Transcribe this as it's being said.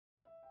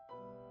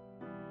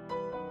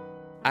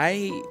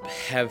I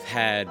have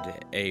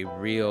had a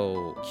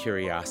real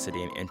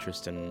curiosity and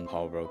interest in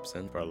Paul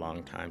Robeson for a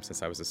long time,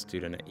 since I was a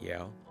student at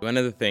Yale. One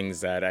of the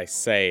things that I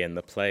say in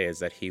the play is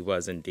that he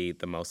was indeed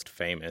the most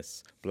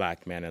famous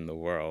black man in the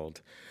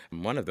world,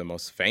 one of the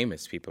most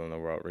famous people in the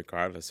world,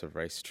 regardless of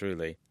race,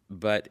 truly.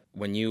 But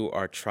when you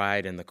are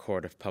tried in the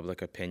court of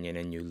public opinion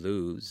and you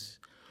lose,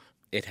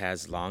 it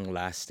has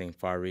long-lasting,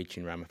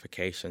 far-reaching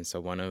ramifications. So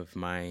one of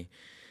my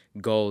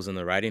goals in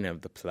the writing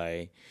of the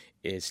play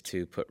is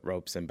to put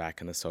Robeson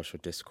back in the social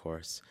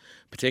discourse.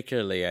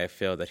 Particularly, I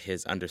feel that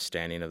his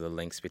understanding of the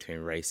links between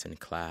race and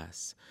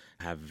class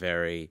have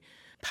very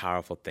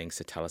powerful things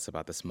to tell us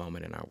about this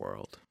moment in our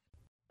world.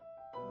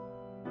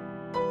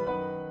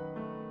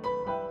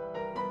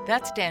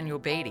 That's Daniel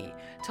Beaty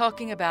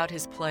talking about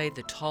his play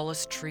The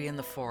Tallest Tree in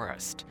the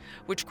Forest,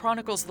 which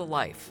chronicles the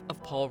life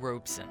of Paul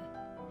Robeson.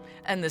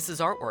 And this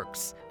is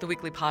Artworks, the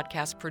weekly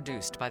podcast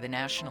produced by the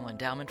National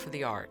Endowment for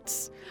the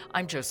Arts.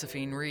 I'm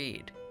Josephine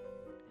Reed.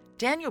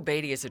 Daniel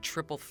Beaty is a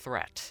triple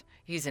threat.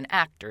 He's an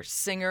actor,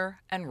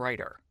 singer, and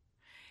writer.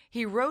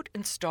 He wrote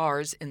and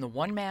stars in the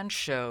one-man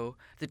show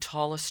The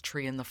Tallest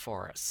Tree in the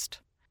Forest.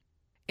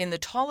 In The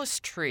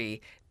Tallest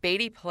Tree,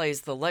 Beaty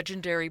plays the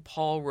legendary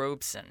Paul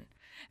Robeson,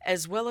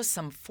 as well as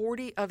some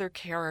 40 other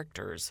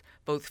characters,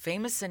 both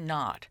famous and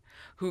not,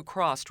 who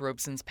crossed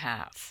Robeson's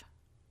path.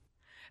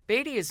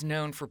 Beaty is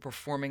known for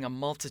performing a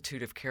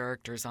multitude of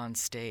characters on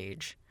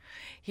stage.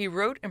 He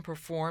wrote and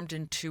performed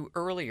in two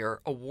earlier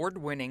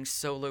award-winning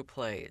solo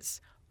plays,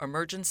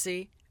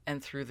 Emergency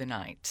and Through the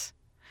Night.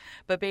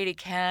 But Beaty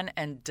can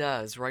and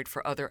does write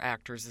for other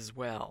actors as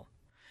well.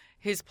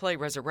 His play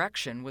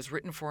Resurrection was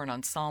written for an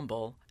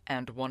ensemble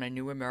and won a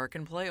New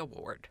American Play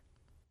Award.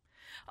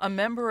 A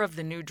member of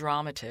the New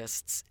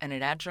Dramatists and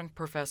an adjunct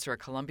professor at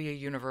Columbia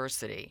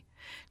University,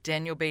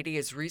 Daniel Beaty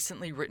has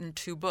recently written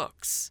two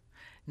books,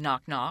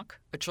 Knock Knock,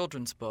 a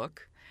children's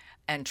book,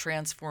 and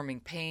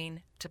Transforming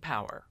Pain to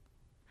Power.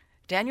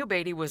 Daniel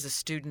Beaty was a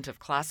student of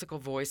classical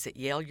voice at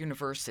Yale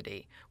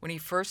University when he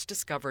first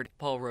discovered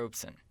Paul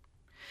Robeson.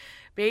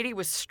 Beaty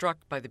was struck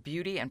by the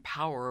beauty and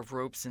power of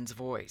Robeson's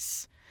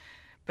voice,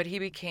 but he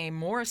became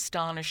more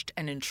astonished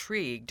and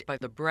intrigued by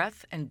the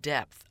breadth and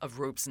depth of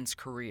Robeson's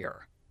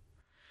career.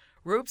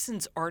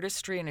 Robeson's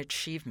artistry and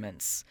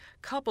achievements,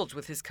 coupled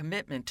with his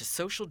commitment to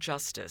social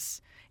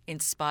justice,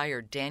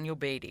 inspired Daniel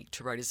Beaty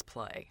to write his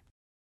play.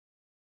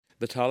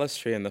 The Tallest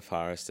Tree in the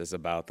Forest is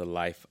about the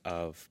life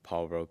of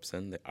Paul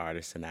Robeson, the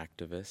artist and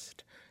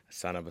activist,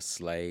 son of a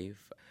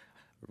slave,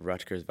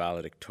 Rutgers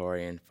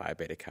valedictorian, Phi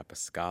Beta Kappa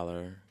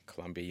scholar,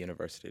 Columbia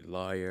University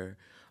lawyer,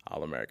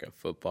 All-American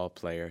football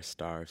player,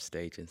 star of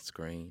stage and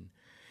screen,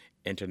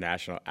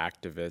 international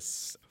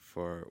activist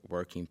for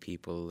working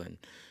people and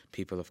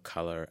people of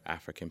color,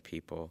 African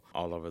people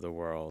all over the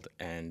world.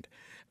 And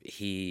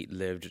he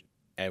lived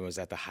and was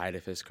at the height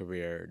of his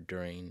career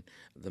during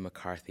the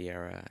McCarthy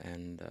era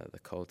and the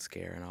Cold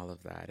Scare and all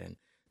of that. And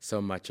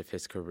so much of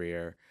his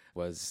career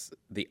was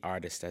the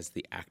artist as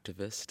the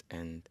activist,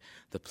 and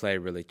the play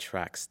really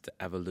tracks the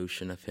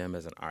evolution of him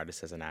as an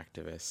artist, as an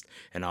activist,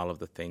 and all of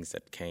the things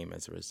that came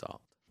as a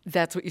result.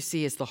 That's what you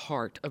see as the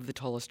heart of The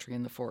Tallest Tree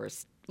in the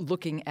Forest,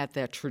 looking at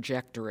that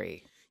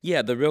trajectory.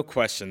 Yeah, the real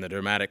question, the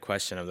dramatic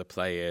question of the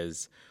play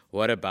is,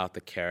 what about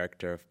the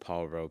character of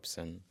Paul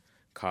Robeson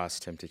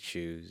caused him to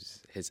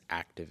choose his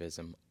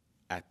activism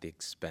at the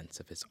expense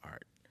of his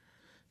art?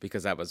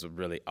 Because that was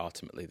really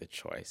ultimately the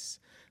choice.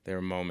 There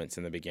were moments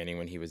in the beginning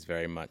when he was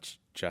very much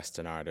just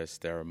an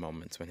artist. There were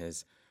moments when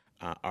his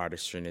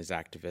artistry and his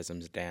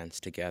activisms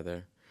danced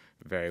together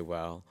very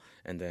well.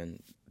 And then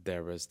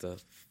there was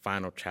the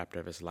final chapter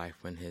of his life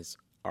when his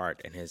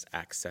art and his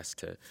access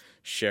to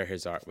share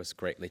his art was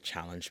greatly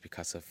challenged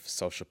because of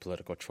social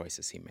political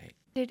choices he made.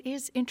 It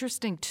is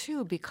interesting,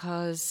 too,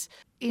 because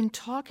in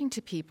talking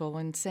to people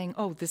and saying,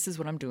 oh, this is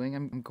what I'm doing,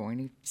 I'm going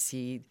to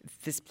see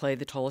this play,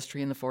 The Tallest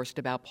Tree in the Forest,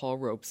 about Paul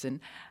Robeson,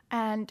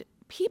 and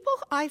people,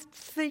 I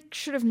think,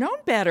 should have known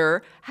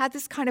better, had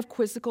this kind of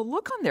quizzical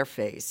look on their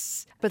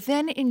face. But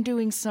then in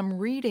doing some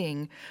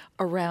reading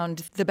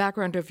around the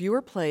background of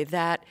your play,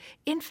 that,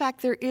 in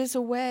fact, there is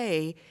a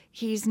way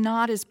he's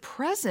not as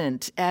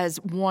present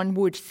as one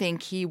would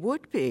think he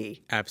would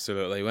be.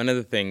 Absolutely. One of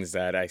the things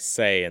that I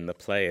say in the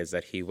play is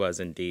that he was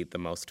indeed the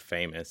most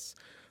famous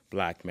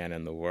black man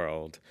in the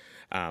world,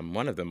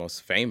 one of the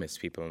most famous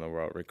people in the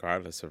world,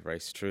 regardless of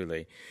race,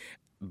 truly.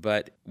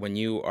 But when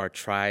you are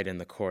tried in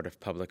the court of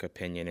public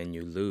opinion and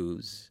you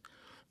lose,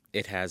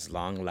 it has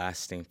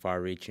long-lasting,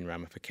 far-reaching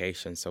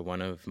ramifications. So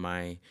one of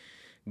my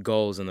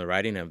goals in the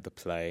writing of the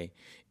play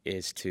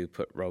is to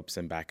put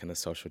Robeson back in the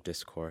social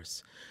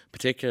discourse.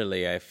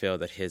 Particularly, I feel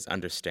that his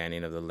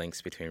understanding of the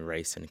links between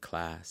race and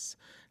class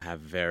have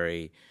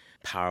very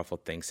powerful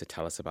things to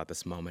tell us about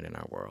this moment in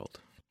our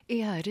world.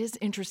 Yeah, it is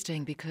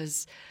interesting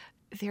because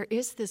There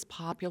is this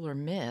popular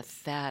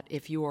myth that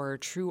if you are a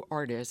true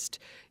artist,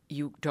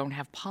 you don't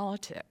have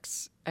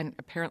politics. And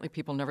apparently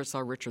people never saw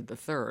Richard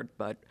III,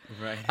 but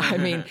Right. I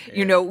mean,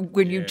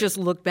 when you just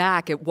look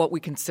back at what we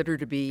consider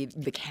to be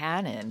the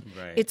canon,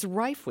 Right. it's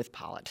rife with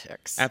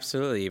politics.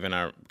 Absolutely. Even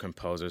our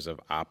composers of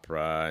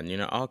opera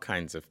and, all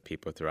kinds of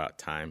people throughout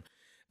time.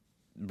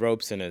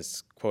 Robeson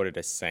is quoted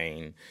as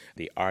saying,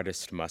 "The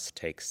artist must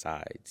take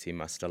sides. He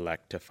must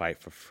elect to fight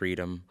for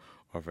freedom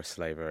or for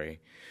slavery."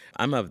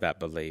 I'm of that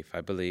belief.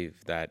 I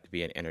believe that to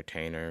be an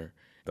entertainer,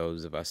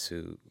 those of us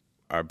who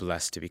are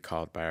blessed to be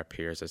called by our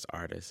peers as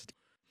artists,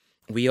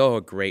 we owe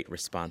a great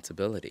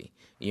responsibility.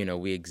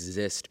 We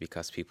exist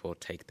because people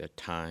take their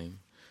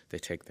time, they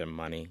take their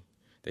money,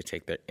 they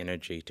take their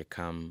energy to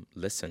come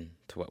listen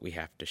to what we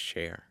have to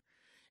share.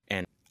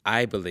 And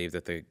I believe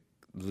that the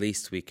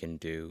least we can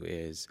do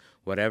is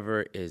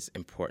whatever is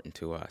important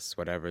to us,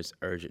 whatever is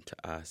urgent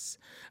to us,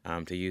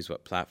 to use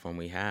what platform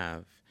we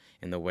have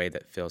in the way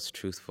that feels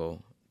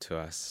truthful to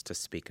us to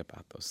speak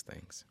about those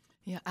things.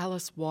 Yeah,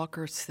 Alice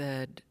Walker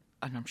said,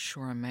 and I'm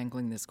sure I'm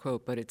mangling this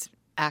quote, but it's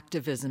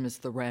activism is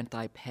the rent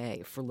I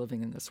pay for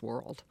living in this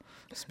world.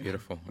 It's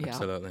beautiful. Yeah.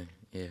 Absolutely.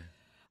 Yeah.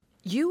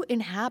 You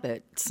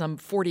inhabit some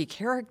 40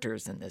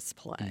 characters in this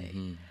play.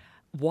 Mm-hmm.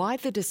 Why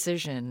the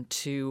decision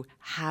to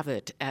have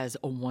it as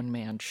a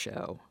one-man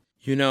show?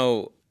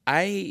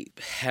 I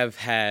have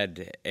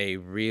had a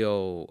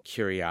real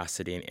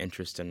curiosity and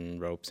interest in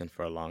Robeson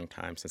for a long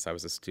time, since I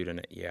was a student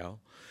at Yale.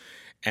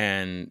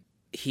 And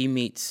he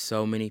meets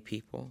so many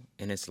people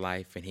in his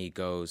life, and he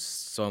goes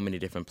so many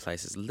different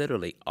places,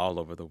 literally all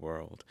over the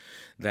world,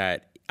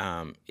 that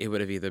it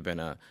would have either been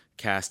a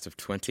cast of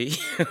 20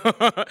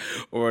 or it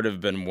would have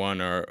been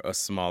one or a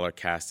smaller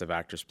cast of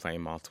actors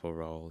playing multiple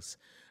roles.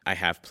 I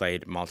have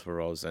played multiple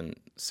roles in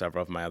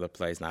several of my other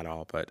plays, not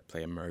all, but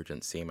play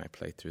Emergency, my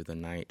play Through the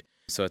Night.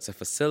 So it's a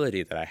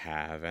facility that I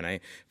have, and I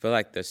feel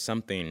like there's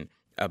something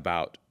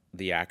about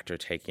the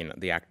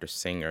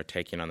actor-singer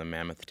taking on the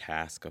mammoth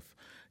task of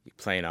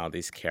playing all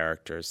these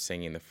characters,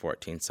 singing the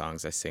 14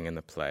 songs I sing in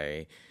the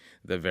play,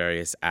 the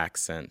various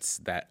accents,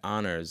 that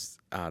honors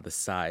the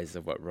size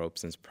of what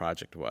Robeson's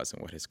project was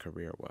and what his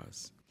career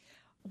was.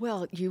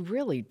 Well, you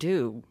really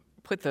do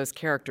put those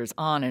characters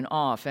on and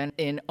off, and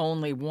in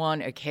only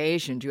one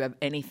occasion do you have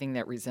anything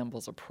that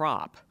resembles a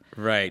prop.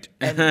 Right.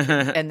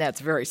 And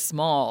that's very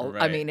small.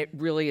 Right. I mean, it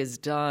really is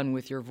done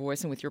with your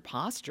voice and with your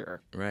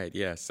posture. Right,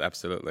 yes,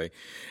 absolutely.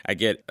 I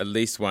get at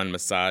least one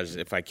massage,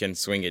 if I can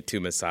swing it 2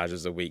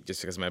 massages a week,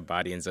 just because my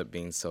body ends up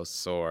being so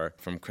sore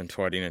from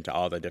contorting into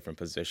all the different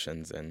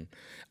positions. And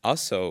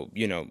also,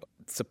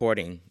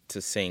 supporting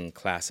to sing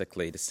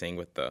classically, to sing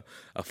with a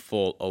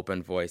full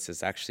open voice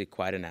is actually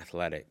quite an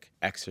athletic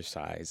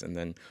exercise. And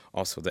then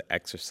also the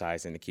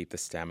exercising to keep the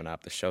stamina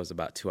up. The show's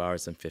about 2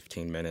 hours and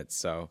 15 minutes,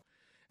 so...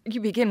 You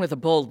begin with a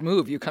bold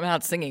move. You come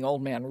out singing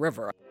Old Man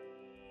River.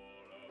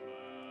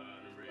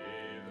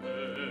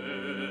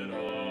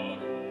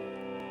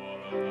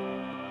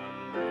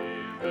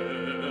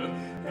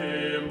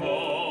 He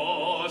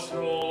must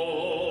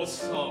know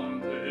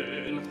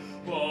something,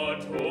 but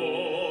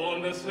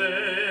don't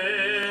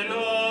say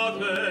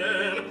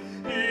nothing.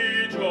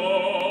 He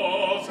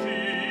just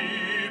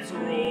keeps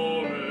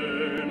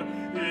rolling.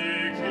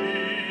 He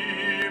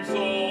keeps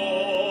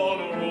on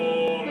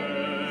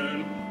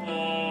rolling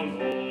along.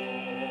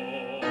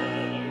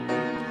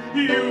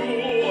 You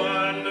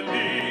and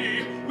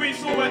me, we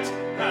sweat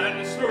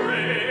and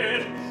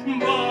strain,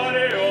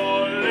 body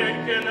all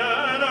licking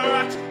and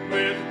racked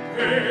with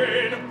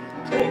pain.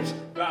 Don't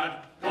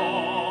that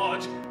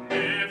heart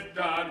lift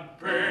that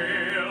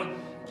pail,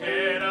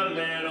 get a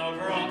little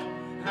rock,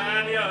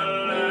 and your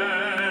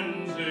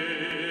lands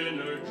in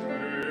a jail.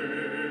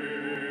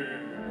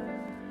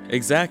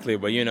 Exactly.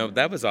 Well,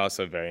 that was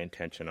also very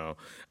intentional.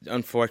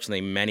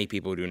 Unfortunately, many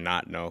people do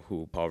not know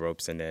who Paul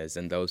Robeson is,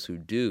 and those who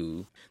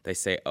do, they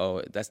say,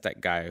 oh, that's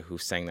that guy who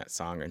sang that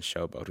song in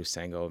Showboat, who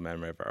sang Old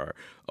Man River, or,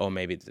 oh,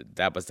 maybe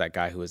that was that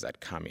guy who was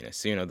that communist.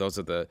 So, those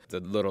are the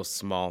little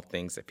small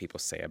things that people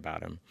say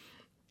about him.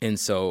 And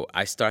so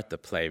I start the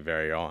play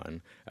very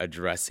on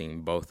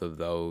addressing both of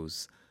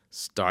those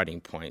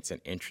starting points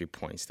and entry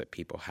points that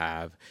people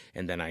have,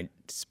 and then I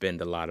spend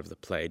a lot of the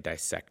play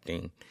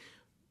dissecting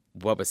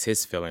what was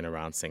his feeling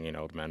around singing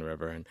Old Man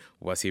River, and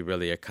was he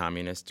really a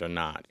communist or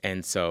not?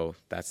 And so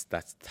that's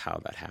how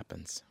that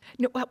happens.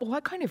 No,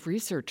 what kind of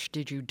research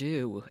did you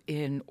do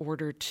in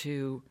order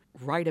to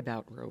write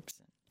about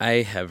Robeson?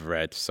 I have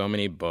read so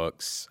many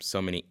books, so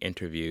many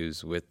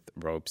interviews with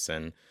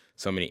Robeson,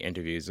 so many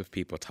interviews of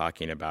people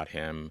talking about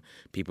him,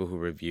 people who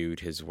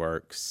reviewed his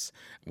works,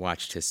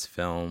 watched his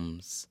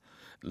films,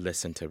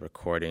 listened to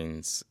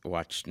recordings,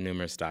 watched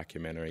numerous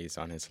documentaries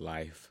on his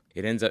life.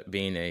 It ends up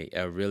being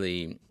a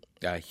really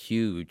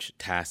huge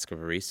task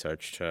of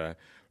research to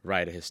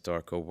write a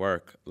historical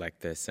work like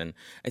this. And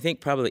I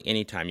think probably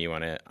anytime you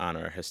want to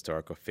honor a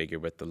historical figure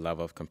with the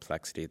level of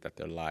complexity that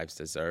their lives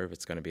deserve,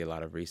 it's going to be a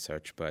lot of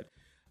research. But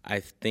I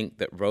think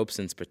that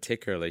Robeson's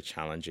particularly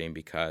challenging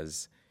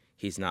because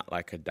he's not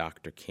like a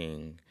Dr.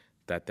 King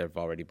that there have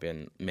already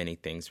been many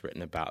things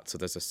written about. So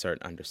there's a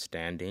certain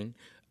understanding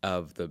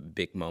of the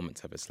big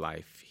moments of his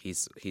life.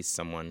 He's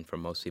someone, for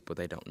most people,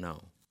 they don't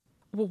know.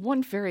 Well,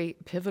 one very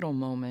pivotal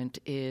moment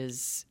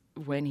is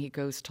when he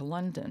goes to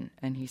London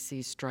and he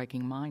sees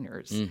striking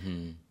miners.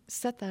 Mm-hmm.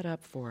 Set that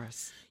up for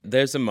us.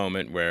 There's a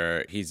moment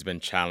where he's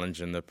been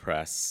challenged in the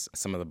press,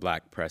 some of the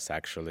black press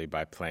actually,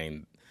 by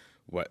playing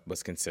what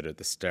was considered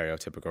the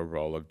stereotypical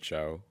role of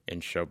Joe in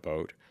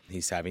Showboat.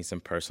 He's having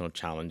some personal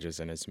challenges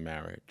in his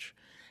marriage,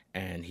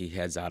 and he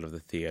heads out of the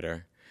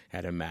theater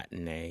at a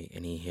matinee,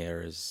 and he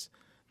hears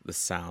the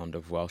sound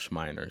of Welsh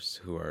miners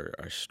who are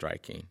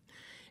striking.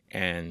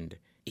 And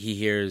he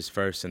hears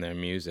first in their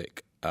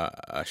music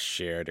a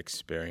shared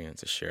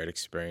experience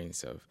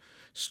of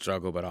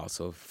struggle but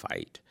also of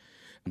fight.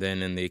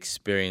 Then in the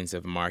experience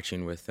of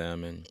marching with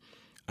them and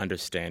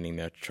understanding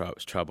their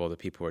trouble, the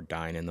people who are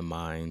dying in the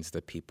mines,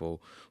 the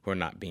people who are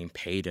not being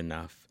paid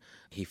enough,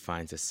 he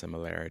finds a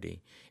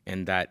similarity.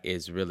 And that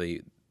is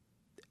really,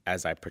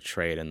 as I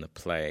portrayed in the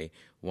play,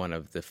 one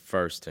of the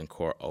first and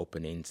core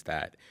openings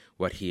that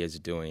what he is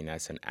doing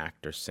as an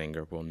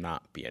actor-singer will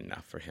not be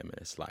enough for him in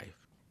his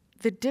life.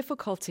 The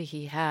difficulty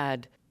he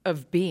had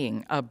of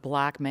being a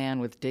black man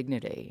with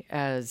dignity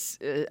as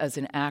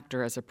an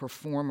actor, as a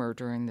performer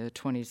during the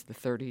 20s, the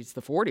 30s,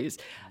 the 40s,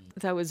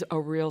 that was a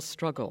real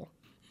struggle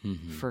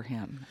for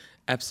him.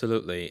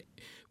 Absolutely.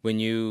 When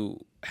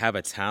you have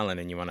a talent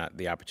and you want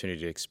the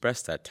opportunity to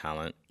express that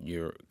talent,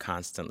 you're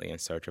constantly in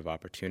search of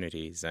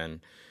opportunities.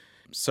 And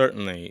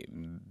certainly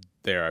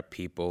there are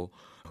people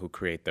who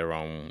create their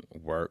own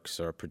works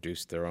or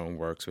produce their own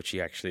works, which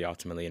he actually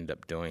ultimately ended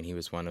up doing. He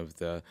was one of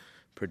the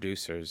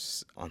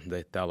producers on the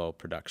Othello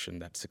production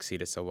that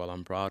succeeded so well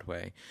on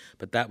Broadway.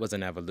 But that was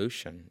an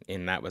evolution,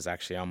 and that was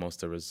actually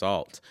almost a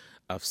result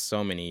of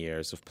so many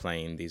years of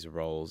playing these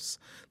roles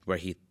where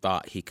he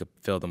thought he could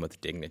fill them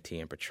with dignity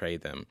and portray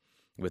them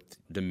with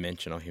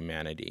dimensional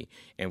humanity,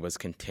 and was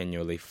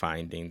continually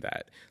finding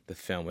that the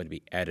film would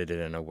be edited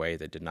in a way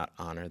that did not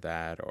honor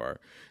that, or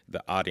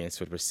the audience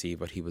would receive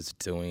what he was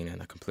doing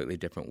in a completely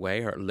different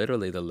way, or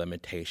literally the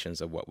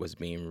limitations of what was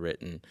being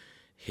written.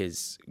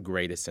 His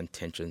greatest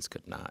intentions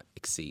could not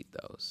exceed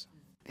those.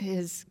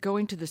 His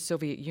going to the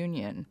Soviet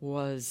Union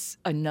was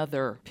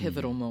another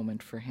pivotal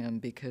moment for him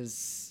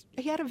because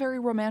he had a very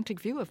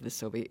romantic view of the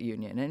Soviet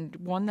Union, and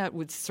one that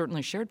was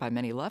certainly shared by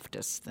many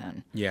leftists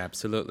then. Yeah,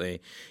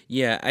 absolutely.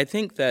 Yeah, I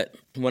think that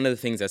one of the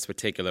things that's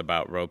particular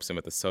about Robeson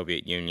with the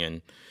Soviet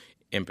Union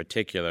in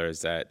particular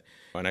is that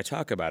when I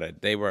talk about it,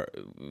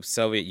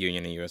 Soviet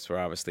Union and U.S. were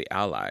obviously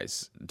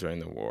allies during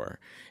the war.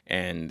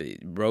 And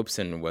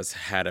Robeson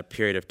had a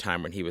period of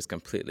time when he was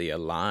completely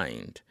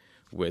aligned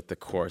with the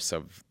course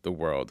of the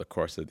world, the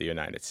course of the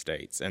United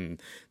States. And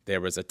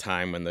there was a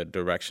time when the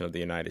direction of the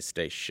United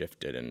States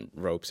shifted and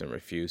Robeson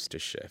refused to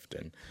shift.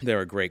 And there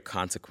were great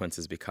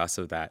consequences because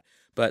of that.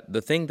 But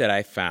the thing that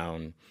I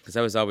found, because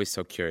I was always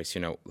so curious,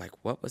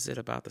 what was it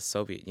about the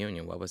Soviet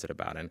Union? What was it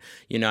about? And,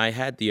 I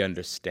had the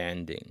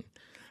understanding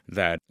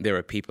that there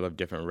were people of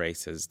different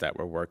races that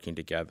were working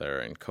together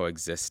and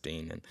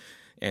coexisting.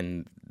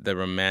 And the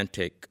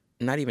romantic,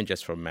 not even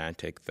just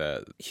romantic,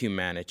 the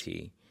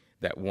humanity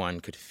that one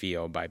could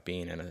feel by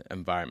being in an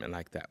environment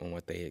like that when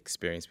what they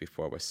experienced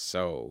before was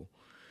so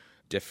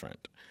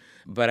different.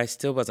 But I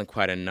still wasn't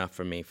quite enough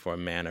for me for a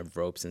man of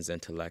Robeson's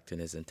intellect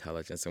and his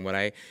intelligence. And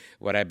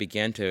what I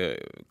began to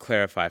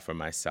clarify for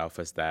myself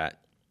was that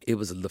it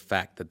was the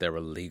fact that there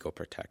were legal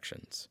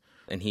protections.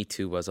 And he,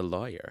 too, was a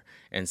lawyer.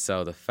 And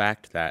so the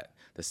fact that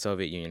the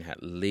Soviet Union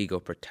had legal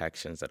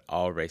protections, that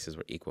all races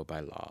were equal by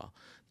law,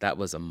 that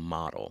was a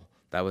model.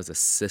 That was a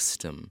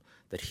system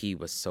that he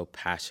was so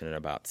passionate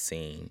about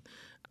seeing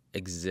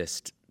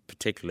exist,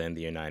 particularly in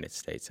the United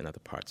States and other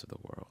parts of the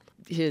world.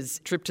 His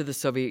trip to the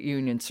Soviet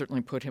Union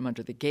certainly put him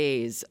under the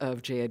gaze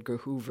of J. Edgar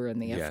Hoover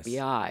and the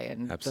FBI,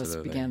 and absolutely.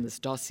 Thus began this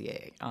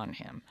dossier on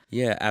him.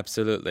 Yeah,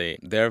 absolutely.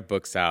 There are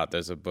books out.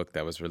 There's a book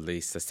that was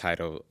released. This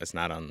title is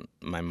not on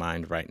my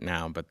mind right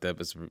now, but there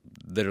was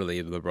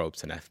literally the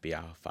Robeson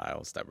FBI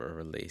files that were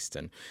released.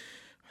 And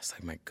I was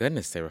like, my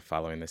goodness, they were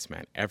following this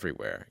man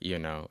everywhere,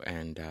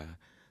 And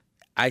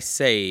I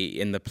say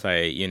in the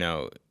play,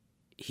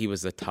 he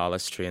was the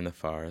tallest tree in the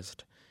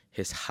forest.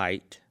 His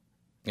height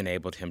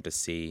enabled him to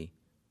see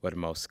what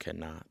most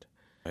cannot.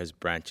 His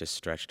branches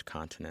stretched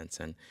continents,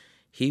 and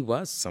he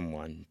was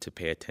someone to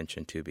pay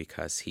attention to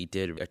because he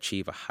did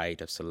achieve a height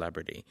of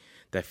celebrity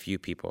that few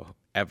people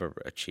ever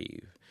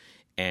achieve.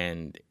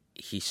 And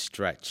he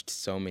stretched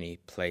so many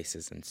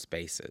places and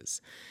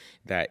spaces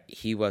that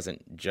he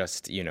wasn't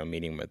just,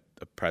 meeting with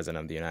the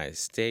president of the United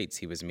States.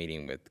 He was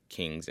meeting with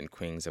kings and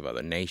queens of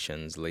other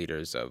nations,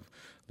 leaders of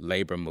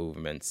labor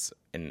movements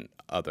in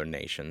other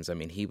nations. I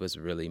mean, he was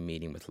really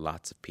meeting with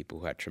lots of people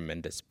who had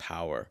tremendous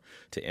power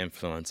to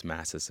influence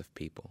masses of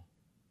people.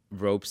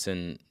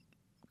 Robeson,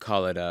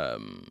 call it a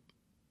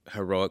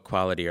heroic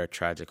quality or a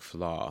tragic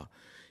flaw.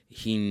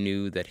 He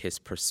knew that his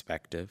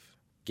perspective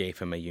gave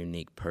him a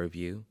unique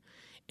purview,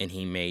 and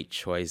he made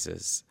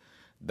choices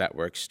that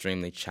were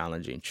extremely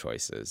challenging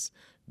choices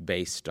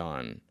based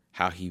on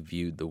how he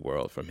viewed the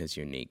world from his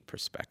unique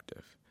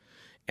perspective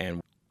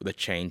and the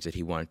change that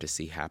he wanted to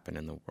see happen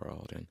in the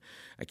world. And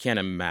I can't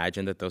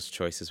imagine that those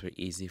choices were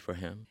easy for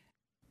him.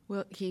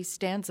 Well, he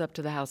stands up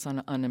to the House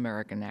on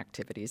Un-American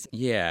Activities.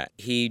 Yeah,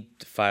 he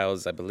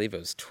files, I believe it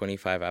was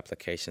 25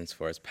 applications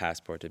for his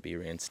passport to be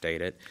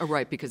reinstated. Oh,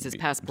 right, because his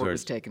passport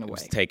was taken away. It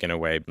was taken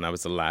away, and that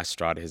was the last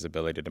straw to his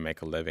ability to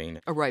make a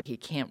living. Oh, right, he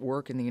can't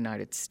work in the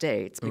United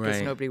States because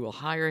Right. nobody will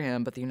hire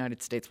him, but the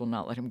United States will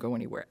not let him go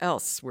anywhere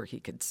else where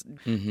he could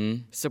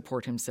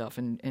support himself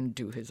and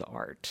do his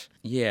art.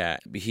 Yeah,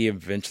 he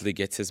eventually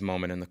gets his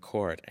moment in the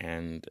court,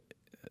 and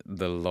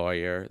the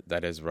lawyer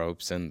that is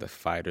Robeson, the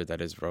fighter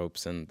that is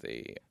Robeson,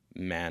 the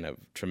man of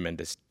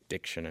tremendous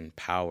diction and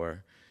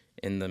power,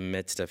 in the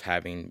midst of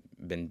having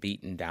been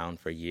beaten down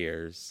for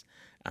years,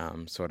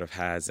 sort of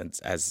has,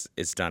 as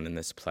is done in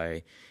this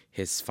play,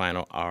 his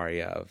final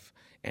aria of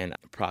and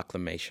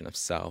proclamation of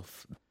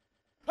self.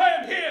 I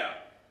am here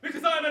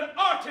because I am an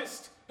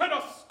artist and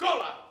a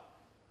scholar.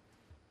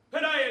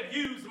 And I have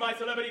used my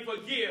celebrity for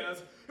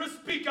years to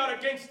speak out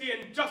against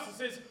the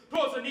injustices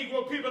towards the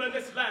Negro people in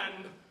this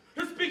land,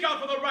 to speak out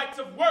for the rights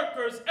of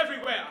workers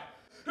everywhere,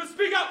 to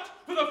speak out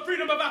for the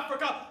freedom of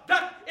Africa.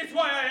 That is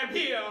why I am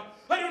here.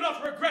 I do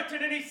not regret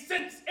in any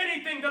sense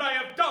anything that I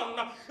have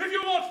done. If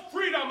you want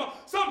freedom,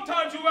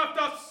 sometimes you have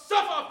to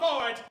suffer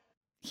for it.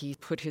 He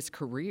put his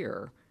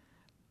career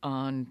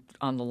on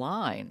the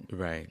line,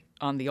 Right.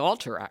 on the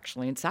altar,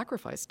 actually, and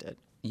sacrificed it.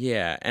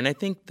 Yeah, and I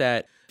think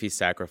that he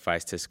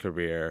sacrificed his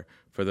career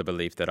for the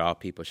belief that all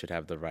people should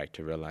have the right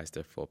to realize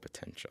their full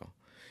potential,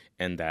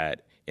 and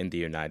that in the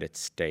United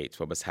States,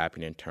 what was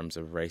happening in terms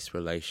of race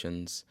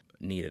relations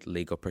needed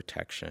legal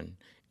protection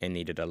and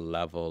needed a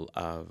level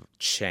of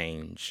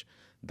change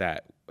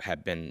that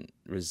had been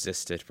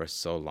resisted for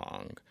so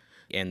long.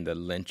 In the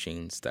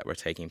lynchings that were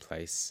taking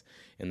place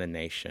in the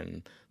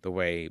nation, the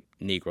way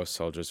Negro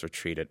soldiers were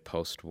treated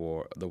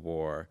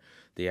post-war,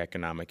 the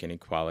economic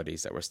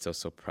inequalities that were still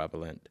so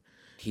prevalent,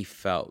 he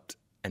felt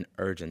an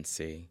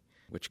urgency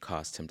which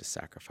caused him to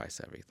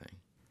sacrifice everything.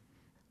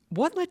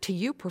 What led to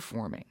you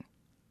performing?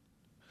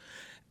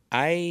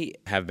 I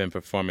have been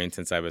performing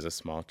since I was a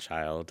small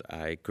child.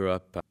 I grew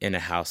up in a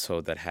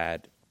household that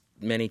had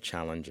many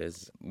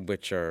challenges,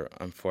 which are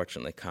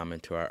unfortunately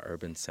common to our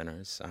urban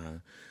centers.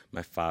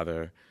 My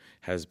father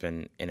has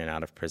been in and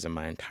out of prison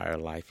my entire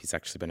life. He's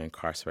actually been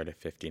incarcerated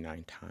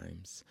 59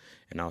 times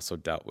and also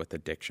dealt with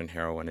addiction,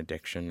 heroin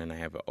addiction. And I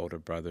have an older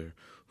brother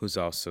who's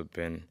also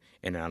been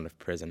in and out of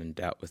prison and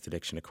dealt with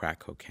addiction to crack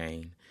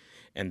cocaine.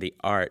 And the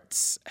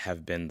arts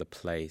have been the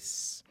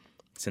place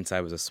since I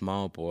was a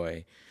small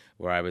boy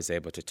where I was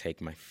able to take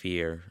my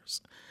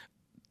fears,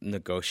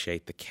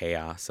 negotiate the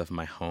chaos of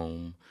my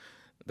home,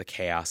 the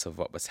chaos of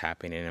what was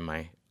happening in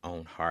my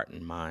own heart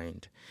and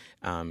mind,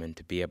 and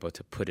to be able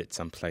to put it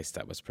someplace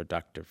that was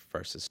productive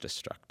versus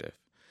destructive.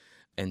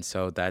 And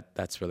so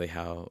that's really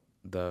how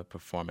the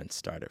performance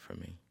started for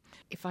me.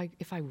 If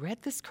I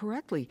read this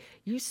correctly,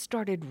 you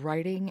started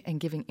writing and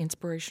giving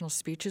inspirational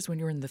speeches when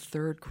you were in the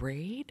 3rd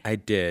grade? I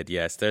did,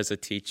 yes. There's a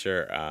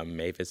teacher,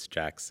 Mavis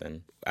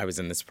Jackson. I was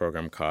in this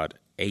program called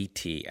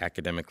AT,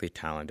 Academically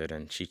Talented,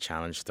 and she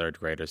challenged 3rd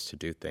graders to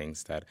do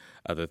things that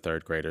other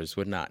 3rd graders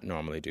would not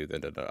normally do,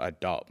 that an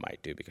adult might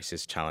do, because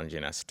she's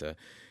challenging us to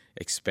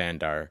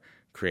expand our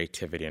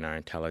creativity and our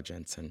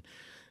intelligence. And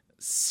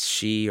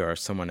she or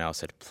someone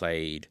else had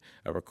played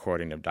a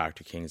recording of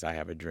Dr. King's I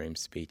Have a Dream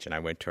speech, and I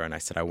went to her and I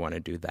said, I want to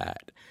do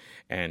that.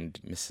 And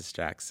Mrs.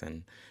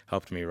 Jackson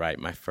helped me write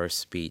my first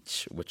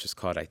speech, which was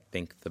called I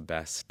Think the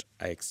Best,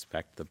 I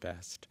Expect the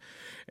Best.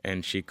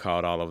 And she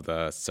called all of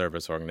the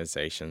service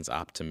organizations,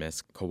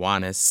 Optimist,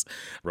 Kiwanis,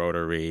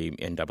 Rotary,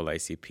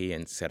 NAACP,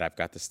 and said, I've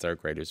got this 3rd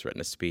grader who's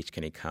written a speech.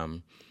 Can he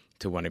come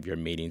to one of your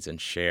meetings and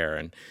share?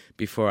 And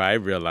before I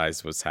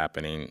realized what's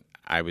happening,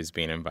 I was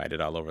being invited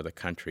all over the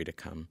country to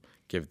come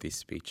give these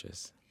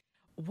speeches.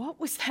 What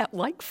was that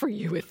like for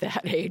you at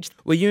that age?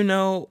 Well, you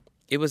know,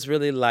 it was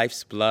really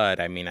life's blood.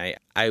 I mean,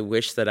 I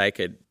wish that I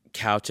could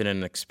couch it in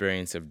an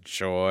experience of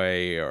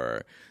joy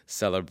or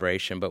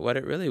celebration, but what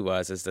it really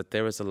was is that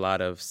there was a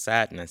lot of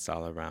sadness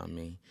all around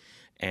me,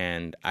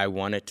 and I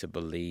wanted to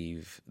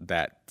believe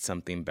that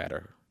something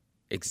better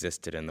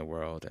existed in the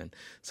world. And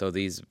so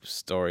these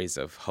stories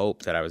of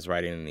hope that I was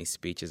writing in these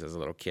speeches as a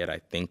little kid, I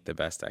think the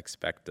best, I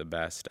expect the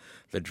best,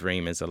 the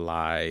dream is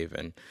alive,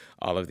 and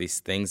all of these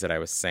things that I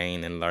was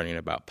saying and learning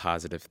about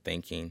positive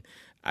thinking,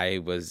 I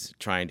was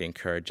trying to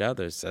encourage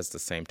others at the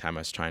same time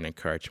I was trying to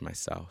encourage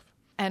myself.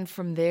 And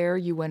from there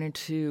you went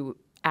into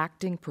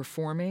acting,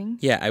 performing?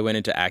 Yeah, I went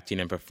into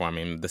acting and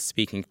performing. The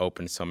speaking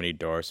opened so many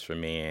doors for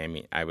me. I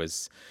mean, I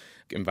was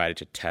invited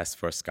to test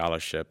for a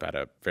scholarship at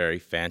a very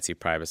fancy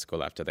private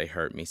school after they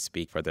heard me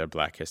speak for their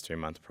Black History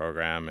Month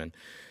program, and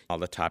all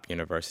the top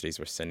universities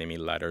were sending me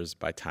letters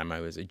by the time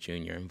I was a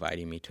junior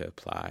inviting me to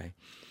apply.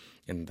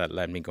 And that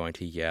led me going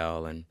to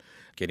Yale and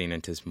getting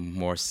into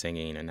more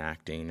singing and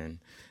acting, and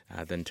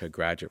then to a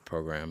graduate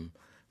program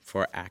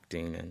for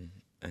acting, and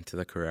into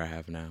the career I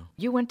have now.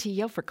 You went to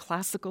Yale for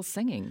classical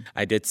singing.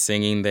 I did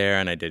singing there,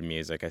 and I did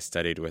music. I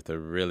studied with a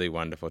really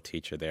wonderful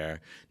teacher there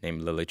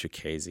named Lily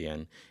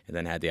Tricazian, and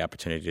then had the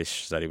opportunity to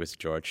study with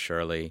George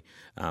Shirley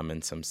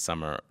in some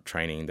summer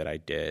training that I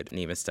did, and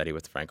even study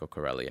with Franco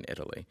Corelli in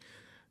Italy.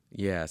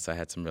 Yes, I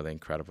had some really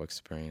incredible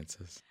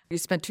experiences. You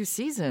spent 2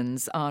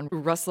 seasons on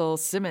Russell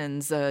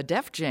Simmons'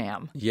 Def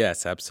Jam.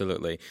 Yes,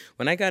 absolutely.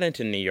 When I got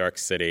into New York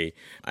City,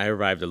 I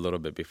arrived a little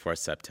bit before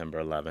September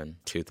 11,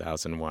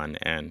 2001,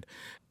 and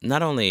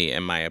not only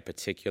am I a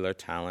particular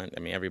talent,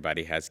 I mean,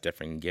 everybody has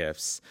different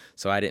gifts,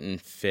 so I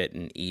didn't fit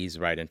and ease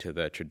right into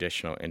the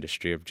traditional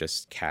industry of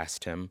just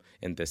cast him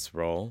in this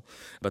role,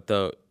 but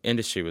the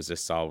industry was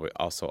just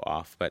also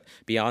off. But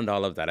beyond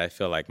all of that, I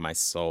feel like my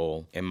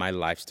soul and my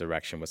life's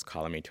direction was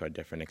calling me to a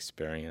different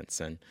experience,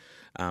 and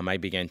I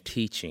began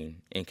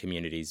teaching in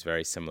communities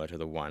very similar to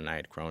the one I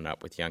had grown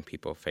up with, young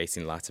people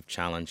facing lots of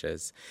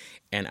challenges.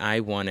 And I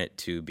wanted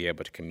to be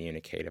able to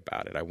communicate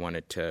about it. I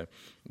wanted to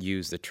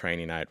use the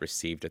training I had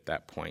received at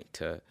that point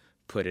to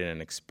put it in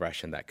an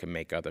expression that could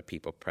make other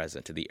people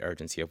present to the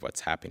urgency of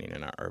what's happening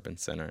in our urban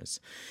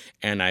centers.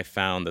 And I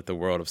found that the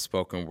world of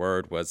spoken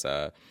word was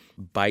a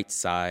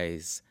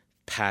bite-sized,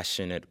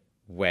 passionate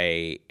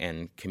way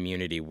and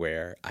community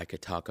where I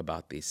could talk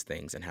about these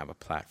things and have a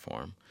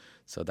platform.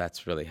 So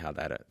that's really how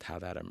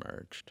that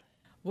emerged.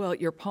 Well,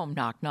 your poem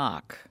Knock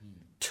Knock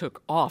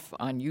took off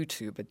on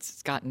YouTube.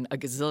 It's gotten a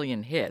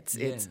gazillion hits.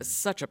 Yeah. It's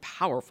such a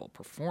powerful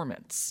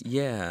performance.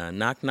 Yeah,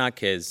 Knock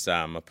Knock is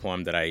a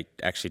poem that I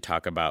actually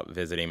talk about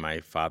visiting my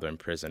father in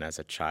prison as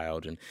a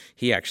child, and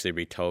he actually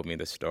retold me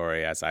the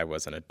story as I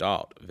was an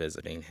adult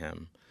visiting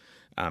him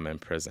in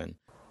prison.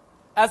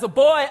 As a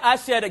boy, I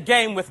shared a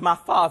game with my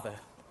father.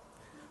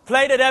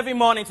 Played it every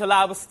morning till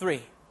I was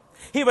 3.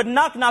 He would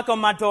knock on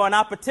my door, and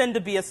I'd pretend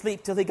to be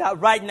asleep till he got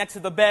right next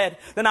to the bed.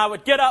 Then I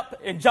would get up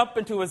and jump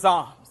into his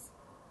arms.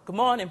 "Good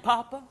morning,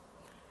 Papa."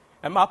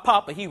 And my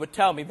papa, he would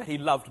tell me that he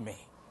loved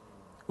me.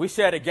 We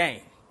shared a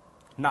game,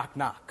 knock,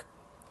 knock,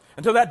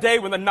 until that day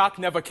when the knock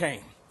never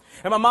came.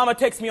 And my mama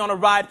takes me on a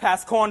ride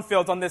past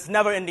cornfields on this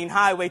never-ending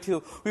highway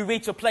till we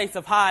reach a place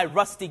of high,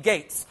 rusty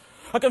gates.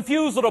 A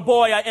confused little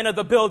boy, I enter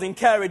the building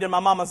carried in my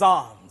mama's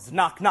arms.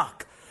 Knock,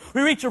 knock.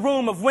 We reach a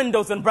room of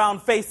windows and brown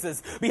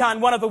faces. Behind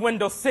one of the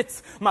windows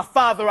sits my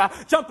father. I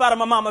jump out of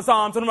my mama's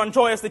arms and run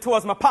joyously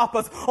towards my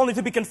papa's, only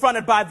to be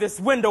confronted by this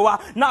window.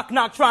 I knock,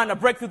 knock, trying to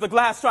break through the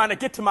glass, trying to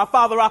get to my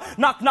father. I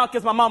knock, knock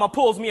as my mama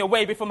pulls me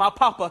away before my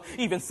papa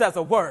even says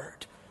a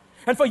word.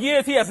 And for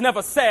years he has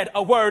never said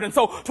a word. And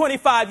so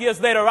 25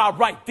 years later I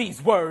write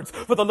these words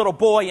for the little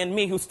boy in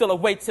me who still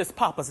awaits his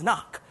papa's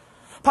knock.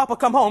 "Papa,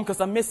 come home,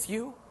 'cause I miss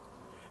you.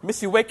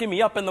 Miss you waking me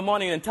up in the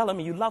morning and telling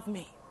me you love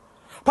me.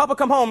 Papa,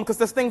 come home, 'cause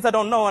there's things I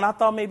don't know, and I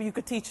thought maybe you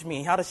could teach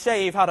me how to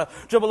shave, how to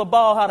dribble a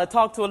ball, how to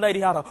talk to a lady,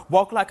 how to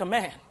walk like a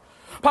man.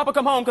 Papa,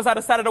 come home, 'cause I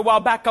decided a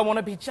while back I want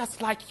to be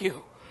just like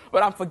you,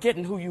 but I'm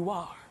forgetting who you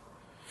are."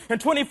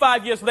 And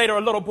 25 years later,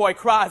 a little boy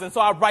cries, and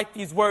so I write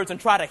these words and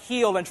try to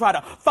heal and try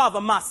to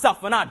father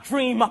myself, and I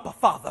dream up a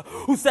father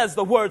who says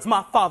the words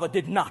my father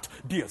did not.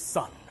 "Dear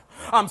son,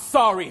 I'm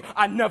sorry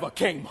I never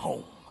came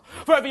home.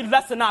 For every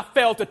lesson I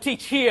failed to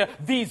teach, hear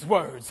these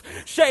words.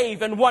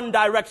 Shave in one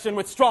direction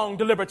with strong,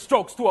 deliberate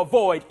strokes to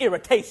avoid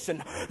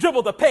irritation.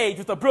 Dribble the page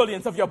with the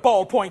brilliance of your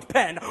ballpoint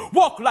pen.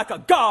 Walk like a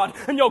god,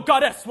 and your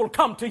goddess will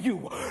come to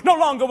you. No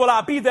longer will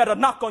I be there to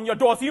knock on your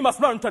door, so you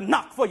must learn to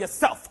knock for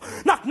yourself.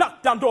 Knock,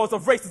 knock down doors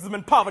of racism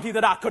and poverty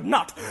that I could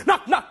not.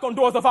 Knock, knock on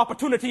doors of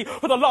opportunity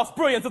for the lost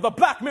brilliance of the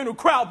black men who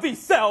crowd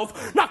these cells.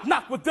 Knock,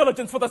 knock with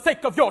diligence for the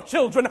sake of your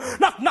children.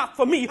 Knock, knock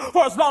for me,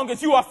 for as long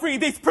as you are free,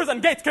 these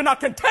prison gates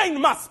cannot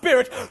contain my spirit.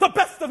 The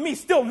best of me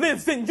still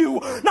lives in you.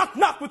 Knock,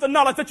 knock with the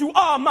knowledge that you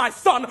are my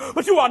son,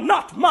 but you are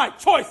not my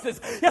choices.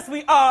 Yes,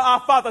 we are our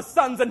father's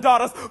sons and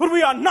daughters, but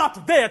we are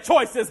not their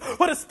choices.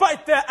 But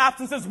despite their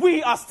absences,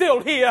 we are still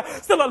here,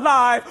 still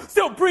alive,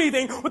 still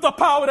breathing, with the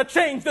power to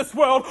change this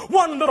world,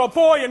 one little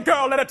boy and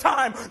girl at a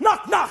time.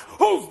 Knock, knock,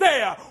 who's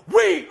there?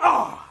 We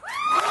are.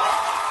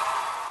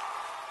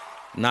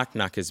 Knock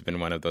Knock has been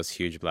one of those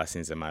huge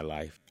blessings in my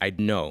life. I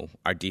know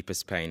our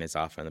deepest pain is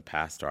often the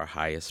past to our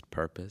highest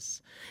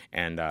purpose.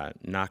 And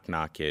Knock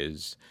Knock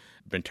has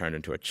been turned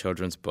into a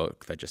children's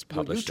book that just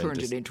published. You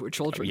turned it into a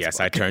children's book. Yes,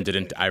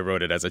 I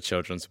wrote it as a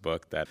children's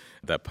book that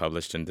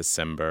published in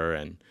December.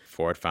 And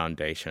Ford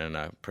Foundation,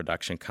 a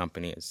production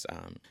company, is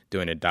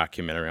doing a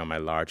documentary on my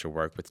larger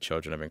work with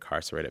children of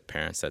incarcerated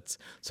parents that's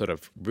sort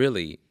of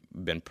really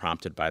been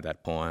prompted by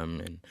that poem.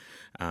 And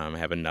I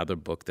have another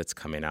book that's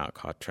coming out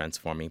called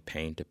Transforming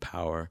Pain to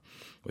Power,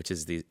 which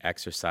is the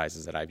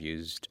exercises that I've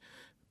used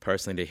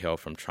personally to heal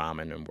from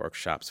trauma and in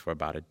workshops for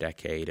about a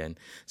decade. And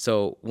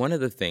so one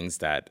of the things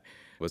that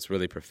was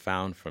really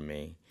profound for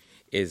me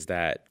is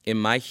that in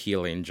my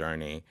healing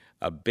journey,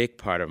 a big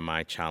part of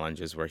my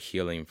challenges were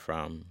healing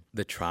from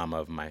the trauma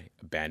of my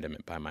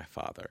abandonment by my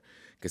father,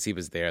 because he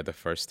was there the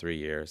first 3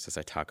 years, as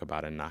I talk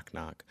about in Knock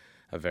Knock,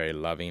 a very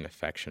loving,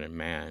 affectionate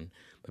man.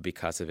 But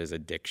because of his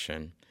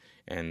addiction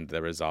and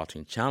the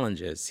resulting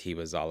challenges, he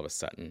was all of a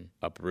sudden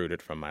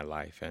uprooted from my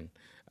life, and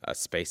a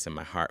space in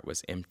my heart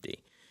was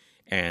empty.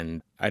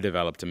 And I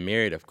developed a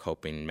myriad of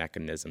coping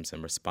mechanisms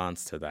in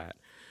response to that.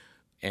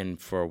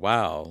 And for a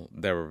while,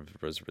 there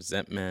was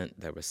resentment,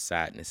 there was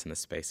sadness in the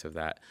space of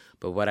that.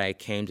 But what I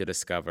came to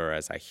discover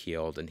as I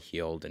healed and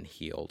healed and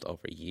healed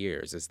over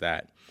years is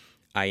that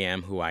I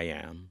am who I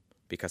am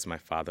because my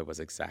father was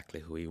exactly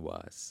who he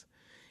was.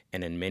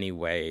 And in many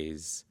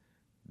ways,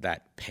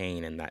 that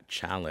pain and that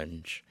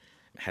challenge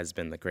has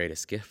been the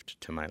greatest gift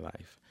to my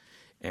life.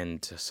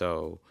 And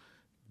so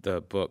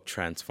the book,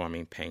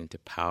 Transforming Pain to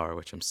Power,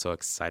 which I'm so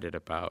excited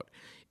about,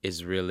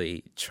 is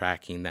really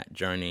tracking that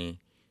journey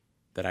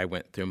that I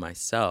went through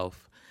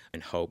myself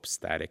in hopes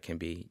that it can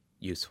be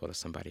useful to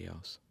somebody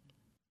else.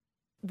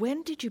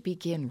 When did you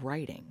begin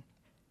writing?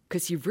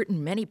 Because you've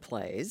written many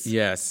plays.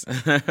 Yes.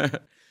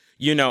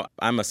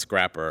 I'm a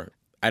scrapper.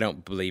 I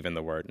don't believe in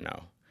the word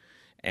no.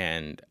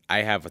 And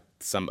I have a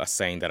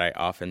saying that I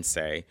often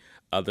say,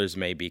 others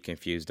may be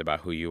confused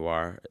about who you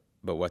are,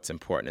 but what's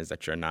important is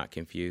that you're not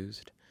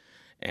confused.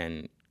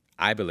 And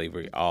I believe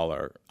we all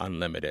are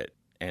unlimited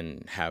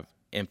and have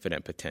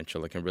infinite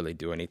potential. It can really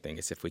do anything.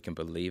 It's if we can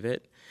believe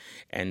it.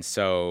 And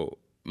so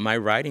my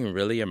writing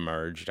really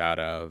emerged out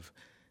of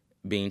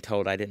being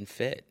told I didn't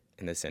fit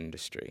in this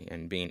industry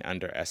and being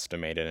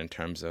underestimated in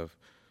terms of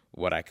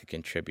what I could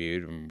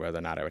contribute and whether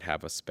or not I would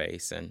have a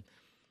space. And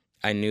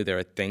I knew there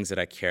were things that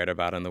I cared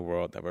about in the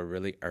world that were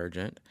really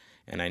urgent.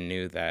 And I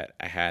knew that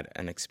I had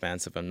an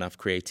expansive enough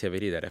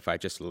creativity that if I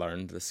just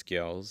learned the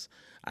skills,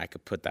 I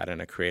could put that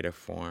in a creative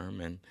form.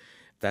 And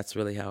that's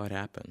really how it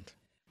happened.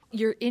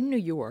 You're in New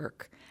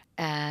York,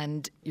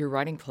 and you're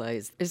writing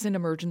plays. Isn't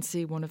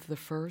Emergency one of the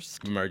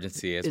first?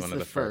 Emergency is one of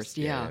the first.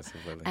 Yeah.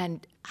 Absolutely.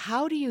 And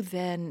how do you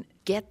then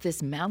get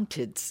this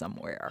mounted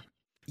somewhere?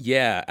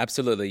 Yeah,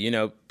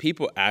 absolutely.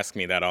 People ask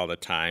me that all the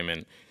time,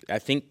 and I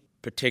think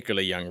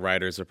particularly young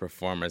writers or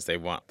performers, they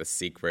want the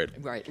secret.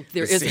 Right.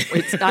 There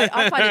isn't.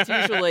 I find it's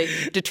usually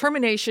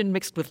determination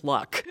mixed with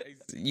luck.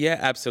 Yeah,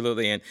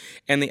 absolutely.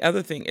 And the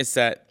other thing is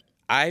that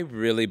I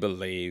really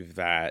believe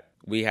that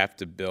we have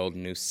to build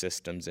new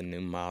systems and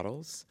new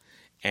models.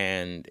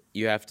 And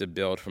you have to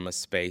build from a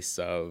space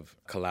of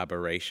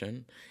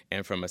collaboration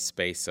and from a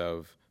space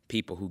of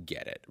people who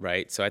get it,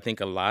 right? So I think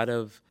a lot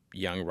of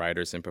young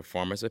writers and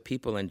performers, but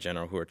people in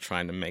general who are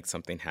trying to make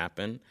something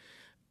happen,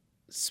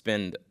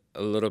 spend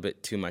a little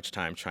bit too much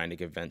time trying to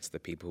convince the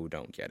people who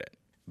don't get it.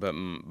 But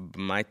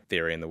my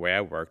theory and the way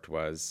I worked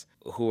was,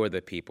 who are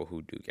the people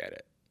who do get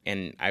it?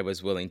 And I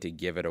was willing to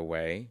give it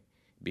away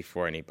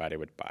before anybody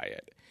would buy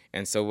it.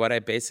 And so what I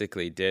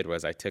basically did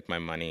was I took my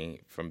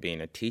money from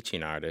being a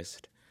teaching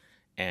artist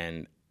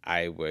and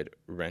I would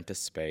rent a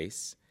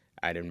space.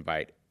 I'd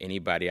invite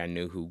anybody I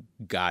knew who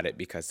got it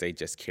because they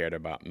just cared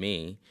about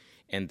me.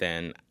 And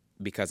then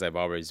because I've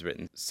always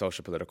written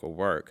social political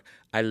work,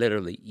 I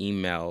literally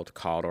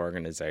called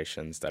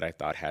organizations that I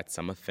thought had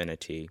some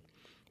affinity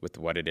with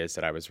what it is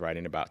that I was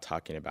writing about,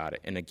 talking about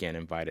it, and again,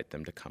 invited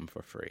them to come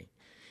for free.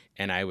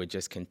 And I would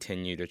just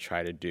continue to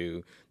try to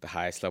do the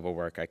highest level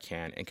work I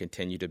can and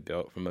continue to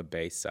build from a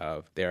base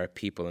of there are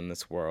people in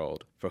this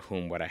world for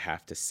whom what I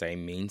have to say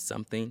means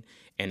something.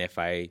 And if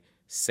I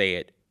say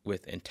it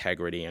with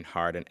integrity and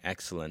heart and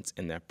excellence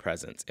in their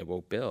presence, it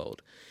will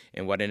build.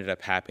 And what ended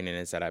up happening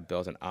is that I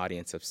built an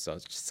audience of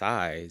such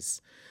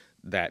size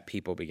that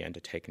people began to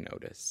take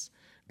notice.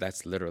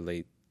 That's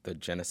literally the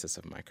genesis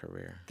of my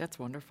career. That's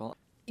wonderful.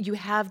 You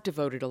have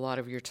devoted a lot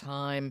of your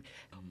time,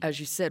 as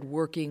you said,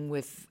 working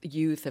with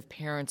youth of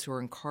parents who are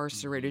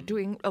incarcerated,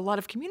 doing a lot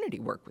of community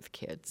work with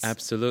kids.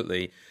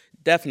 Absolutely.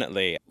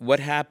 Definitely. What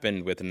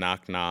happened with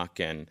Knock Knock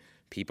and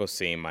people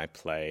seeing my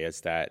play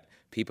is that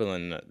people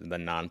in the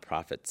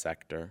nonprofit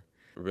sector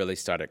really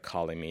started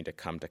calling me to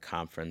come to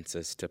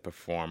conferences to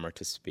perform or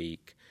to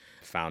speak.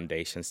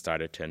 Foundations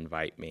started to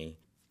invite me.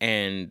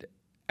 And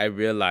I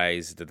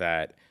realized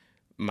that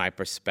my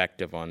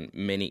perspective on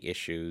many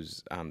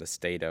issues, the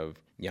state of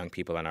young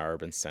people in our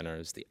urban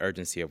centers, the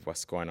urgency of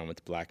what's going on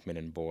with black men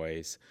and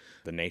boys,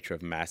 the nature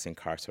of mass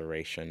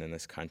incarceration in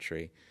this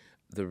country,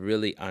 the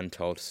really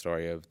untold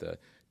story of the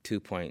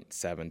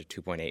 2.7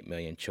 to 2.8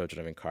 million children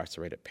of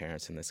incarcerated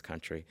parents in this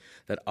country,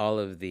 that all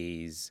of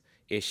these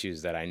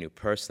issues that I knew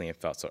personally and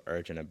felt so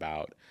urgent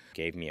about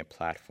gave me a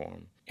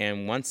platform.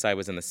 And once I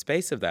was in the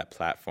space of that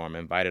platform,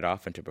 invited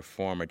often to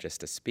perform or just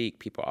to speak,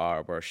 people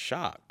were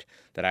shocked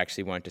that I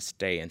actually wanted to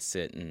stay and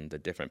sit in the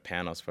different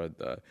panels for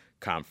the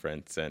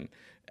conference and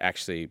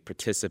actually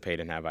participate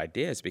and have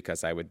ideas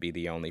because I would be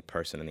the only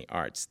person in the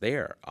arts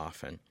there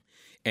often.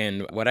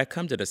 And what I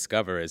come to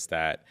discover is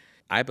that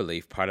I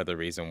believe part of the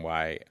reason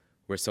why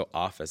we're so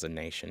off as a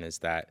nation is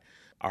that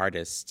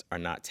artists are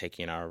not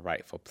taking our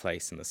rightful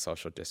place in the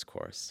social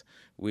discourse.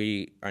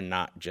 We are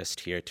not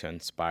just here to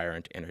inspire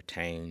and to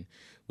entertain.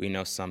 We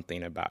know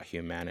something about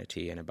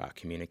humanity and about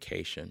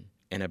communication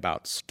and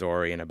about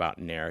story and about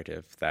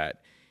narrative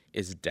that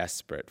is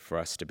desperate for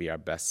us to be our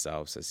best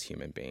selves as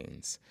human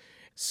beings.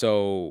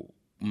 So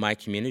my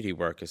community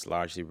work is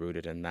largely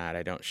rooted in that.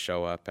 I don't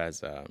show up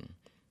as a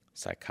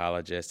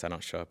psychologist. I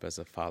don't show up as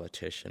a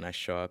politician. I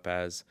show up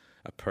as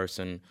a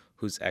person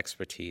whose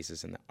expertise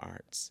is in the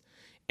arts.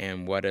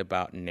 And what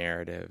about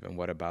narrative, and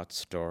what about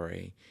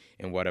story,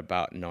 and what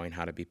about knowing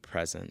how to be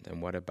present,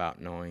 and what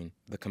about knowing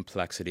the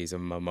complexities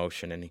of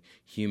emotion and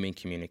human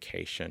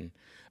communication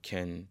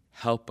can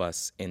help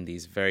us in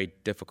these very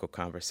difficult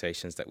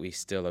conversations that we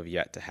still have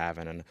yet to have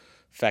in an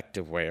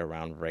effective way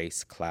around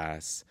race,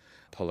 class,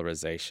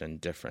 polarization,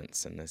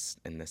 difference in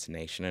this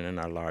nation and in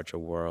our larger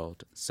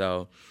world.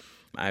 So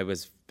I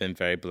been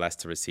very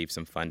blessed to receive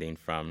some funding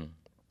from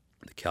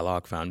the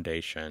Kellogg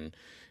Foundation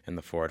and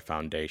the Ford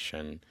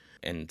Foundation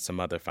and some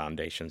other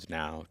foundations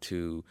now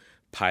to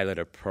pilot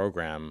a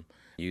program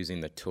using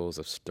the tools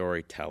of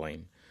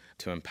storytelling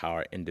to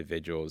empower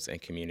individuals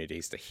and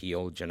communities to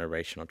heal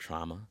generational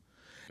trauma.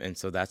 And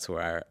so that's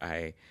where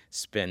I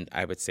spend,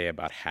 I would say,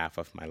 about half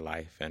of my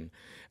life. And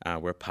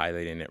we're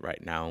piloting it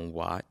right now in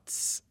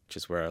Watts, which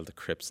is where the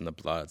Crips and the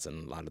Bloods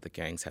and a lot of the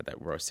gangs had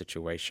that worst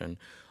situation.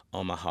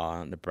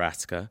 Omaha,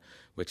 Nebraska,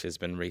 which has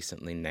been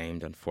recently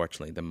named,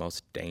 unfortunately, the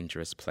most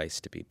dangerous place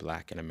to be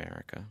black in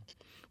America,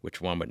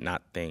 which one would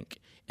not think.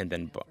 And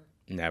then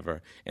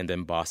never. And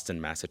then Boston,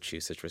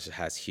 Massachusetts, which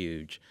has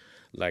huge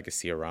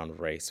legacy around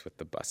race with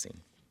the busing.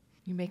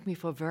 You make me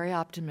feel very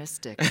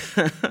optimistic.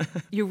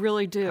 You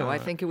really do. I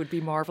think it would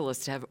be marvelous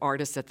to have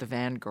artists at the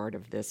vanguard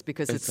of this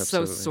because it's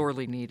so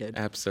sorely needed.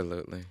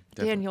 Absolutely.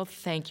 Daniel,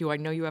 thank you. I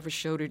know you have a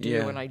show to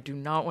do, and I do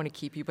not want to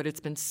keep you, but it's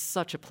been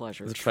such a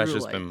pleasure. The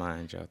pleasure's been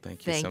mine, Joe.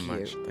 Thank you so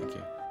much. Thank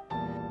you.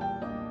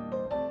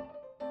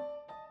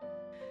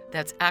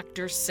 That's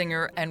actor,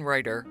 singer, and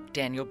writer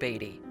Daniel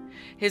Beaty.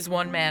 His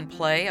one-man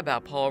play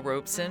about Paul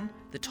Robeson,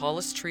 The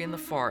Tallest Tree in the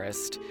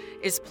Forest,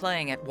 is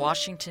playing at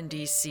Washington,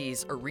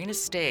 D.C.'s Arena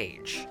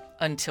Stage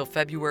until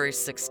February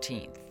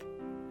 16th.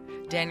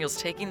 Daniel's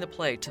taking the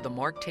play to the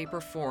Mark Taper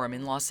Forum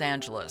in Los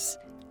Angeles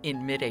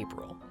in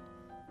mid-April.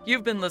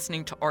 You've been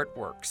listening to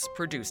Artworks,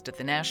 produced at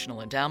the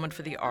National Endowment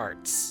for the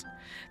Arts.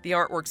 The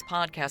Artworks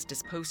podcast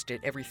is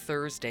posted every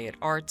Thursday at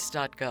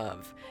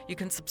arts.gov. You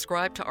can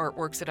subscribe to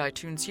Artworks at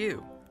iTunes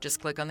U.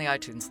 Just click on the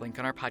iTunes link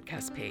on our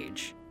podcast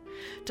page.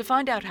 To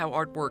find out how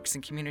art works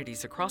in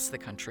communities across the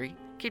country,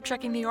 keep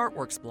checking the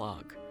Artworks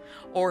blog,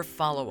 or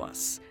follow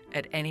us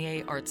at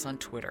NEA Arts on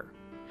Twitter.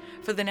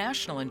 For the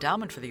National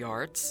Endowment for the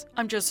Arts,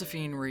 I'm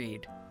Josephine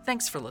Reed.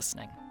 Thanks for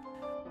listening.